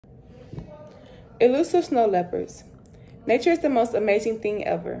Elusive snow leopards. Nature is the most amazing thing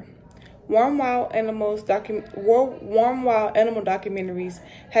ever. Warm wild animal documentaries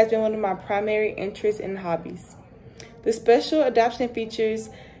has been one of my primary interests and hobbies. The special adaptation features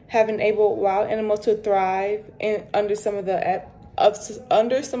have enabled wild animals to thrive under some of the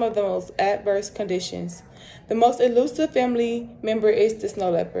most adverse conditions. The most elusive family member is the snow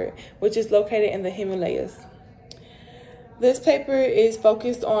leopard, which is located in the Himalayas. This paper is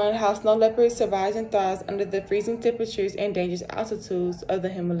focused on how snow leopards survive and thrive under the freezing temperatures and dangerous altitudes of the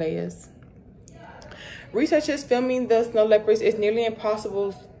Himalayas. Researchers filming the snow leopards is nearly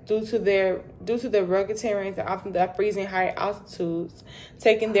impossible due to their rugged terrains and often the freezing high altitudes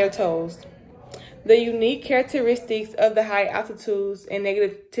taking their tolls. The unique characteristics of the high altitudes and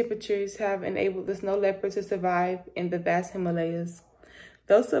negative temperatures have enabled the snow leopard to survive in the vast Himalayas.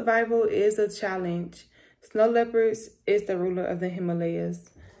 Though survival is a challenge, snow leopards is the ruler of the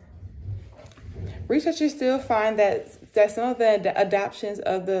Himalayas. Researchers still find that some of the adaptations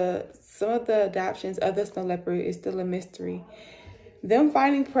of the snow leopard is still a mystery. Them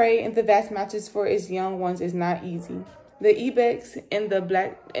finding prey in the vast mountains for its young ones is not easy. The ibex and the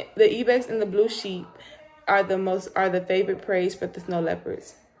blue sheep are the favorite prey for the snow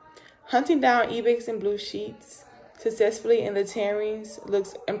leopards. Hunting down ibex and blue sheep successfully in the terrains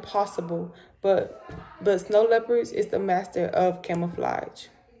looks impossible, but snow leopards is the master of camouflage.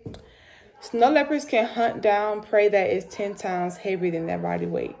 Snow leopards can hunt down prey that is 10 times heavier than their body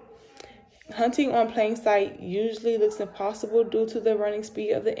weight. Hunting on plain sight usually looks impossible due to the running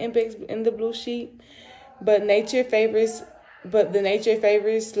speed of the ibex and the blue sheep, but nature favors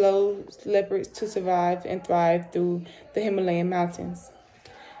slow leopards to survive and thrive through the Himalayan mountains.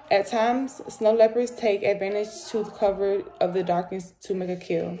 At times, snow leopards take advantage to the cover of the darkness to make a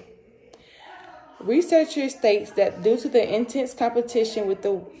kill. Researchers states that due to the intense competition with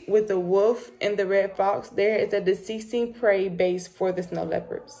the wolf and the red fox, there is a decreasing prey base for the snow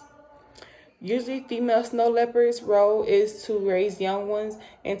leopards. Usually, female snow leopards' role is to raise young ones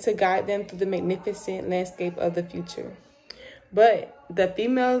and to guide them through the magnificent landscape of the future. But the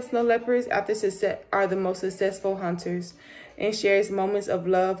female snow leopards are the most successful hunters and shares moments of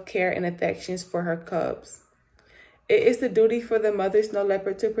love, care, and affections for her cubs. It is the duty for the mother snow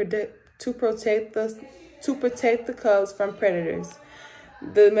leopard to protect the cubs from predators.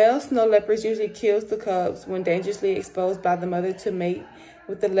 The male snow leopard usually kills the cubs when dangerously exposed by the mother to mate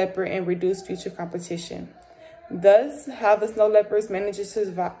with the leopard and reduce future competition. Thus, how the snow leopards manage to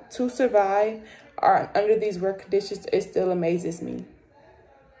survive under these rare conditions, it still amazes me.